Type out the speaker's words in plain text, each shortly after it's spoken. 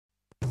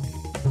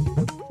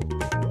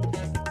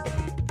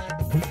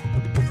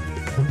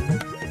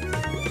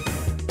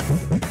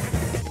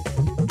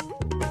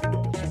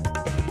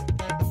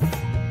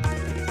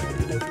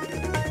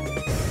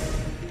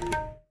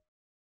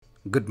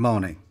Good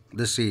morning.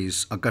 This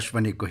is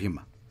Akashvani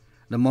Kohima.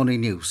 The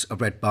morning news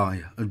read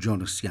by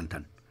Jonas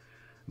Yantan.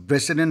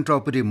 President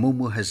Draupadi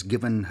Murmu has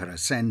given her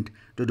assent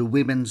to the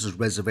Women's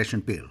Reservation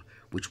Bill,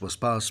 which was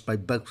passed by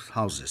both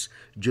houses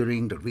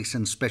during the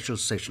recent special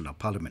session of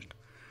Parliament.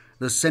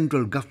 The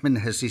central government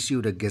has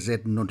issued a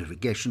gazette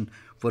notification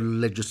for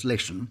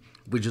legislation,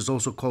 which is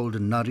also called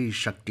Nari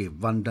Shakti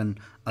Vandan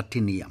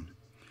Adhiniyam.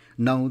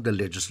 Now the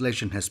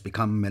legislation has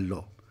become a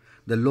law.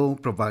 The law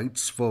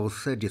provides for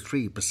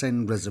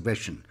 33%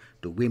 reservation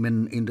to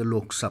women in the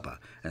Lok Sabha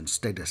and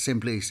state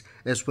assemblies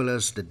as well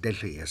as the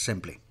Delhi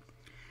Assembly.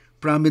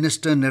 Prime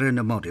Minister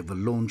Narendra Modi will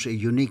launch a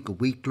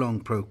unique week-long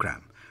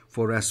program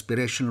for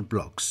aspirational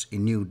blocks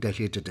in New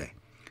Delhi today.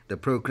 The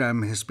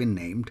program has been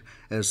named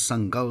as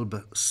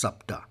Sankalp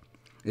Saptaah.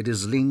 It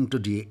is linked to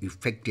the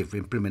effective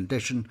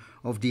implementation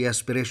of the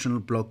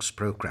Aspirational Blocks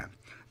program,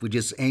 which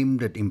is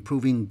aimed at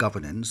improving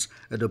governance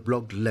at a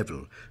block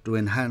level to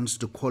enhance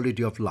the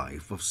quality of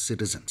life of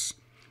citizens.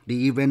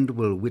 The event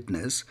will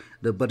witness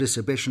the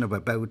participation of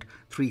about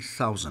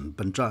 3,000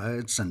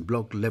 panchayats and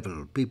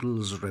block-level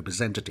people's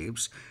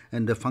representatives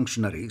and the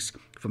functionaries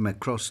from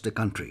across the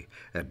country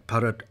at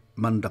Bharat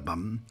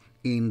Mandapam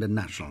in the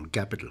national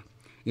capital.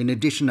 In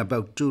addition,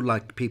 about 2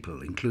 lakh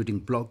people, including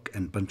block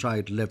and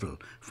panchayat-level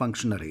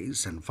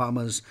functionaries and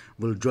farmers,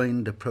 will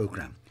join the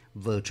program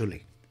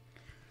virtually.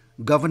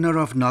 Governor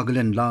of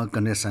Nagaland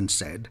Ganesan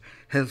said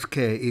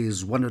healthcare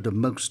is one of the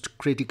most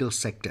critical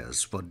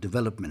sectors for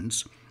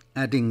developments,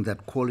 adding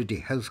that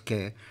quality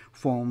healthcare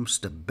forms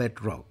the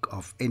bedrock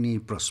of any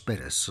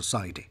prosperous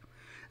society.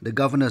 The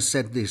governor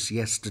said this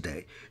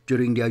yesterday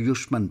during the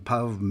Ayushmann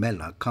Bhav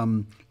Mela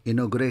cum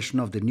inauguration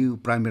of the new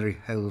primary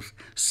health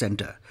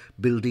centre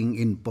building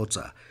in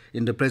Botsa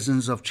in the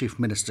presence of Chief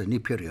Minister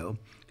Nipirio,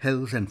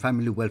 Health and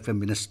Family Welfare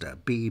Minister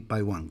P.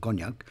 Paiwang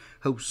Konyak,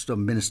 host of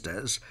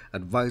ministers,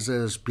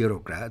 advisors,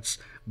 bureaucrats,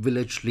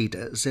 village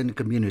leaders and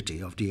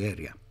community of the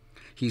area.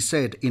 He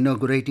said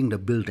inaugurating the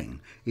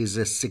building is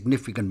a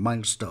significant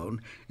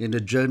milestone in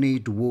the journey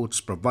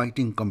towards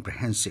providing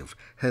comprehensive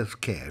health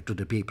care to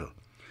the people.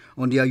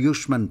 On the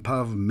Ayushmann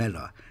Bhav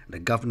Mela, the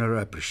governor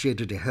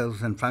appreciated the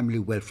Health and Family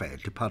Welfare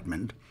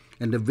Department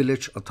and the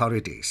village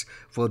authorities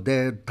for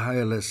their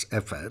tireless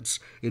efforts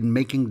in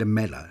making the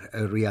Mela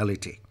a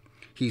reality.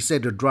 He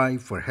said the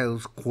drive for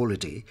health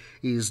quality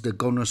is the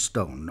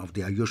cornerstone of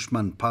the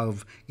Ayushmann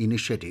Bhav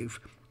initiative,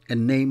 a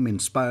name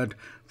inspired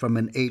from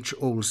an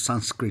age-old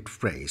Sanskrit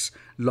phrase,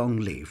 long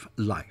live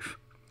life.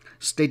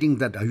 Stating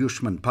that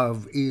Ayushmann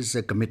Bhav is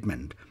a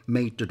commitment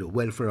made to the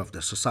welfare of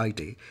the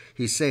society,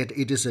 he said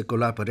it is a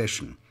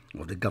collaboration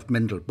of the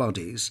governmental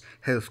bodies,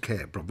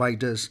 healthcare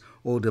providers,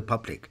 or the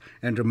public,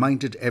 and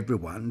reminded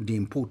everyone the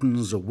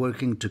importance of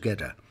working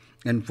together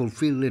and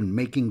fulfill in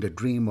making the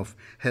dream of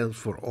health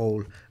for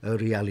all a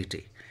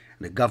reality.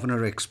 The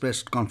governor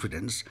expressed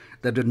confidence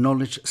that the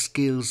knowledge,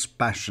 skills,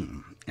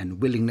 passion,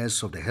 and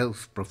willingness of the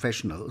health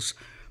professionals,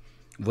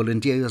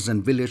 volunteers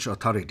and village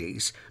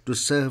authorities to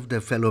serve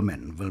their fellow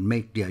men will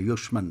make the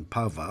Ayushmann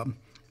Bhava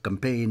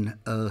campaign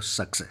a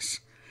success.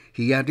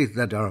 He added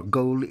that our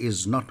goal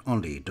is not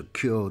only to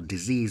cure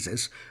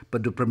diseases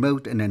but to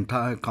promote an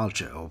entire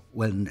culture of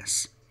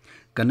wellness.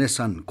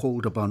 Ganesan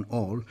called upon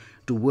all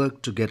to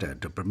work together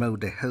to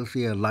promote a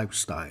healthier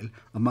lifestyle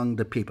among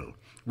the people,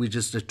 which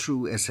is the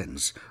true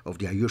essence of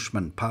the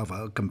Ayushmann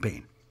Bhava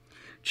campaign.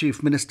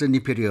 Chief Minister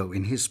Nipirio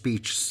in his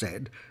speech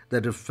said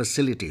that a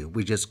facility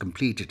which is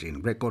completed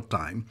in record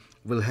time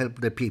will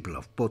help the people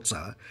of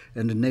Botsa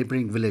and the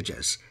neighbouring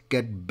villages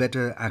get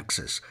better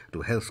access to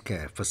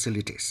healthcare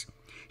facilities.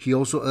 He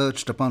also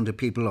urged upon the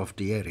people of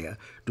the area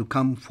to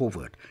come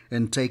forward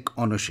and take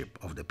ownership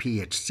of the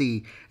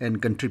PHC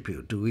and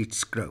contribute to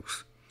its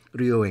growth.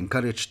 Rio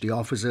encouraged the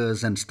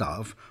officers and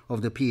staff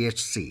of the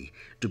PHC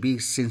to be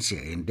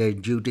sincere in their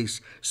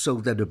duties so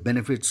that the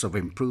benefits of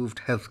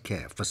improved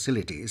healthcare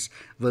facilities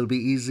will be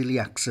easily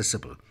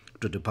accessible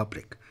to the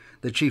public.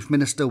 The Chief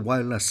Minister,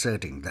 while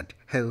asserting that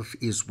health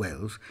is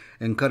wealth,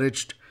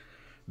 encouraged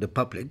the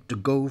public to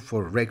go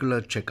for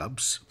regular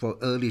checkups for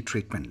early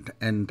treatment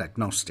and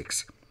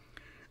diagnostics.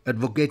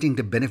 Advocating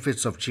the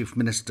benefits of Chief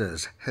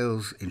Minister's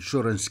health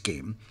insurance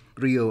scheme,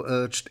 Rio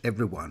urged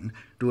everyone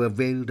to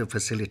avail the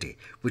facility,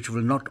 which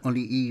will not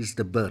only ease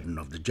the burden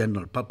of the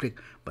general public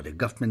but the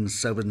government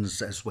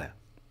servants as well.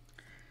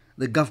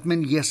 The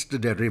government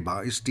yesterday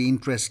revised the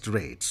interest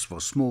rates for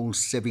small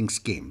saving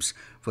schemes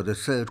for the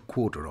third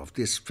quarter of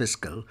this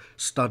fiscal,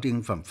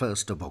 starting from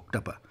 1st of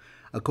October.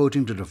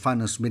 According to the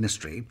Finance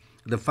Ministry,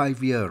 the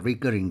 5-year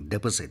recurring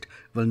deposit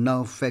will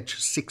now fetch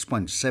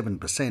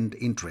 6.7%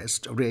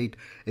 interest rate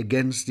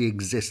against the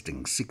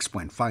existing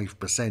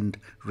 6.5%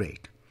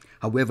 rate.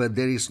 However,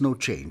 there is no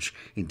change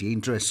in the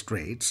interest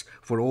rates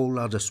for all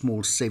other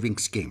small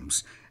savings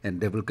schemes, and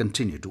they will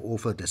continue to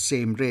offer the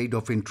same rate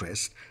of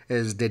interest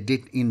as they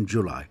did in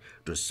July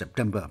to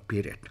September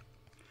period.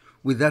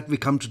 With that, we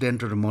come to the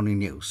end of the morning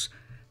news.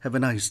 Have a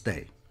nice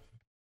day.